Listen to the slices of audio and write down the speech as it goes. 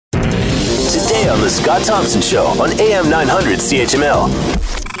weekday on The Scott Thompson Show on AM 900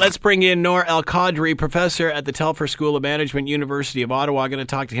 CHML. Let's bring in Noor El-Kadri, professor at the Telfer School of Management, University of Ottawa. I'm going to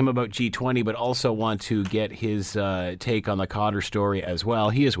talk to him about G20, but also want to get his take on the Khadr story as well.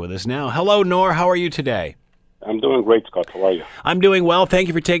 He is with us now. Hello, Noor. How are you today? I'm doing great, Scott. How are you? I'm doing well. Thank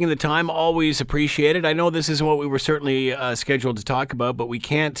you for taking the time. Always appreciate it. I know this isn't what we were certainly scheduled to talk about, but we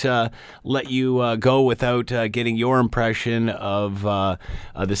can't let you go without getting your impression of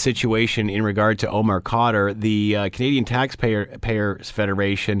the situation in regard to Omar Khadr. The Canadian Taxpayers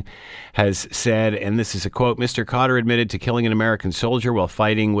Federation has said, and this is a quote, Mr. Khadr admitted to killing an American soldier while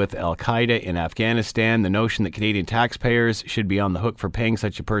fighting with Al-Qaeda in Afghanistan. The notion that Canadian taxpayers should be on the hook for paying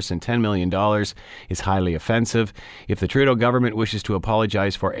such a person $10 million is highly offensive. If the Trudeau government wishes to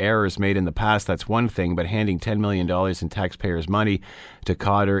apologize for errors made in the past, that's one thing, but handing $10 million in taxpayers' money to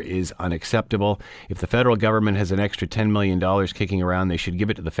Khadr is unacceptable. If the federal government has an extra $10 million kicking around, they should give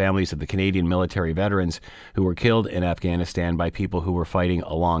it to the families of the Canadian military veterans who were killed in Afghanistan by people who were fighting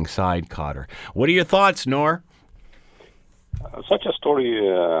alongside Khadr. What are your thoughts, Noor? Such a story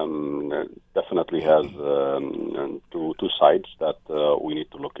definitely has two sides that we need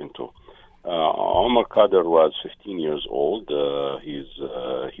to look into. Omar Khadr was 15 years old. He's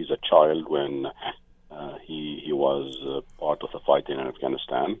a child when he was part of the fight in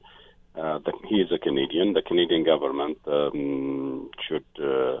Afghanistan. He is a Canadian. The Canadian government should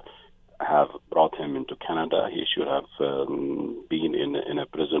have brought him into Canada. He should have been in a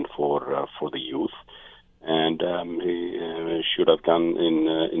prison for the youth, and he should have gone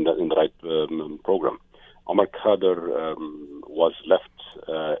in the right program. Omar Khadr was left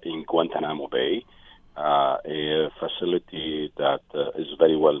in Guantanamo Bay, a facility that is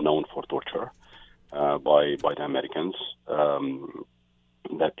very well known for torture by the Americans.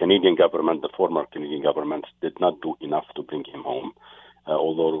 The Canadian government, the former Canadian government, did not do enough to bring him home,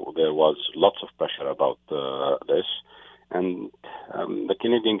 although there was lots of pressure about this. And the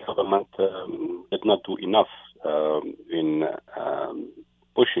Canadian government did not do enough in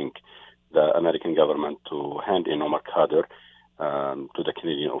pushing the American government to hand in Omar Khadr to the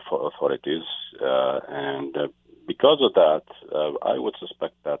Canadian authorities. And because of that, I would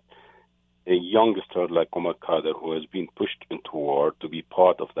suspect that a youngster like Omar Khadr, who has been pushed into war to be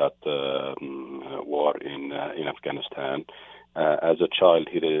part of that war in Afghanistan, as a child,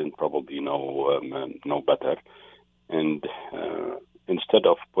 he didn't probably know better. And instead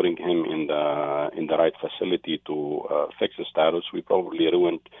of putting him in the right facility to fix his status, we probably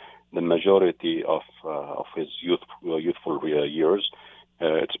ruined the majority of his youthful years.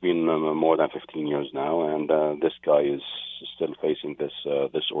 It's been more than 15 years now, and this guy is still facing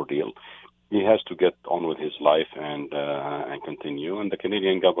this ordeal. He has to get on with his life and continue. And the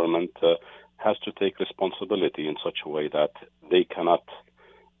Canadian government has to take responsibility in such a way that they cannot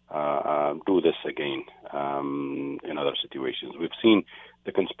do this again in other situations. We've seen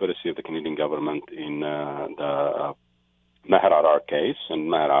the conspiracy of the Canadian government in the Maher Arar case, and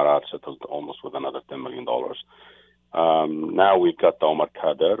Maher Arar settled almost with another $10 million. Now we've got Omar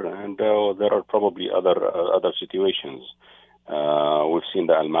Khadr, and there are probably other situations. We've seen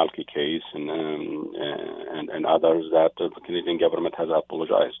the Al-Malki case and others that the Canadian government has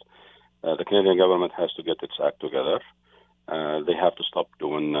apologized. The Canadian government has to get its act together. They have to stop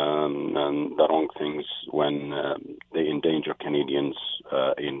doing the wrong things when they endanger Canadians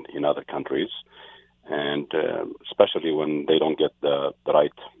in other countries, and especially when they don't get the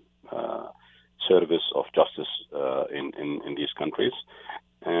right service of justice in these countries.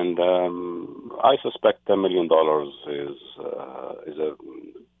 And I suspect $10 million is a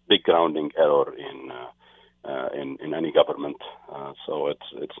big grounding error in any government. So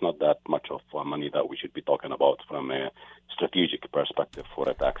it's not that much of money that we should be talking about from a strategic perspective for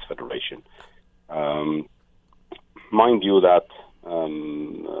a tax federation. Mind you that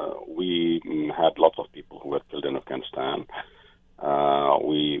we had lots of people who were killed in Afghanistan.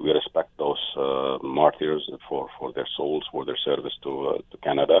 We respect those martyrs for their souls, for their service to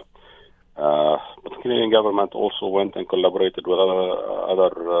Canada. But the Canadian government also went and collaborated with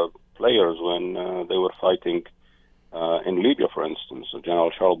other players when they were fighting in Libya, for instance.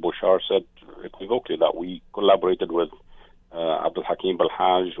 General Charles Bouchard said equivocally that we collaborated with Abdul Hakim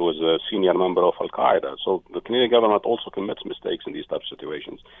Balhaj, who was a senior member of Al-Qaeda. So the Canadian government also commits mistakes in these types of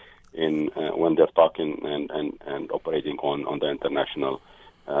situations when they're talking and operating on the international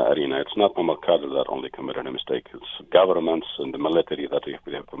arena. It's not Omar Khadr that only committed a mistake. It's governments and the military that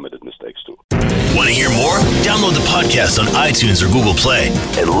have committed mistakes too. Want to hear more? Download the podcast on iTunes or Google Play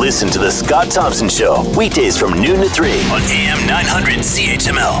and listen to The Scott Thompson Show weekdays from noon to 3 on AM 900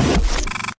 CHML.